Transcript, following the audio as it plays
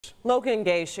Logan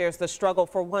Gay shares the struggle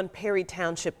for one Perry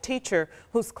Township teacher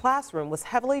whose classroom was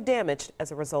heavily damaged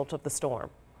as a result of the storm.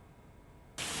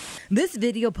 This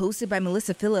video posted by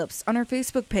Melissa Phillips on her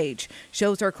Facebook page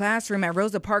shows her classroom at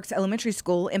Rosa Parks Elementary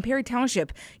School in Perry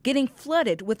Township getting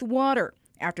flooded with water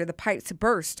after the pipes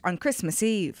burst on Christmas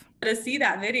Eve. To see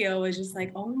that video was just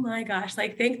like, oh my gosh,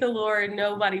 like thank the Lord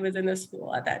nobody was in the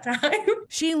school at that time.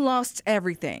 She lost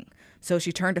everything. So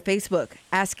she turned to Facebook,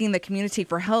 asking the community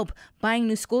for help buying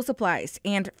new school supplies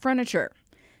and furniture.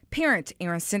 Parent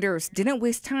Aaron Sanders didn't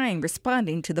waste time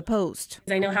responding to the post.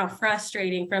 I know how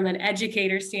frustrating from an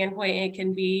educator standpoint it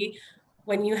can be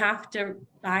when you have to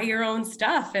buy your own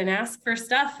stuff and ask for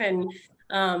stuff. And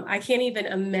I can't even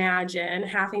imagine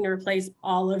having to replace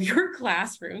all of your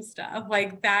classroom stuff.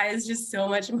 Like that is just so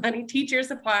much money. Teacher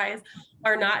supplies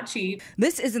are not cheap.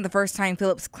 This isn't the first time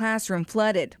Phillips' classroom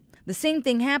flooded. The same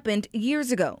thing happened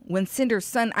years ago when Cinder's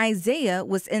son Isaiah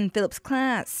was in Phillips'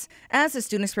 class. As the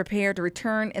students prepare to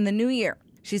return in the new year,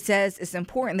 she says it's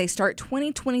important they start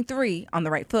 2023 on the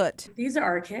right foot. These are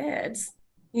our kids.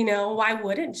 You know, why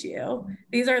wouldn't you?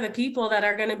 These are the people that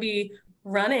are going to be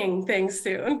running things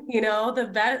soon. You know, the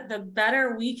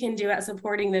better we can do at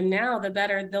supporting them now, the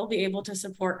better they'll be able to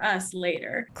support us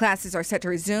later. Classes are set to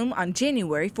resume on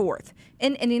January 4th.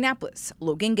 In Indianapolis,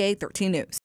 Logan Gay, 13 News.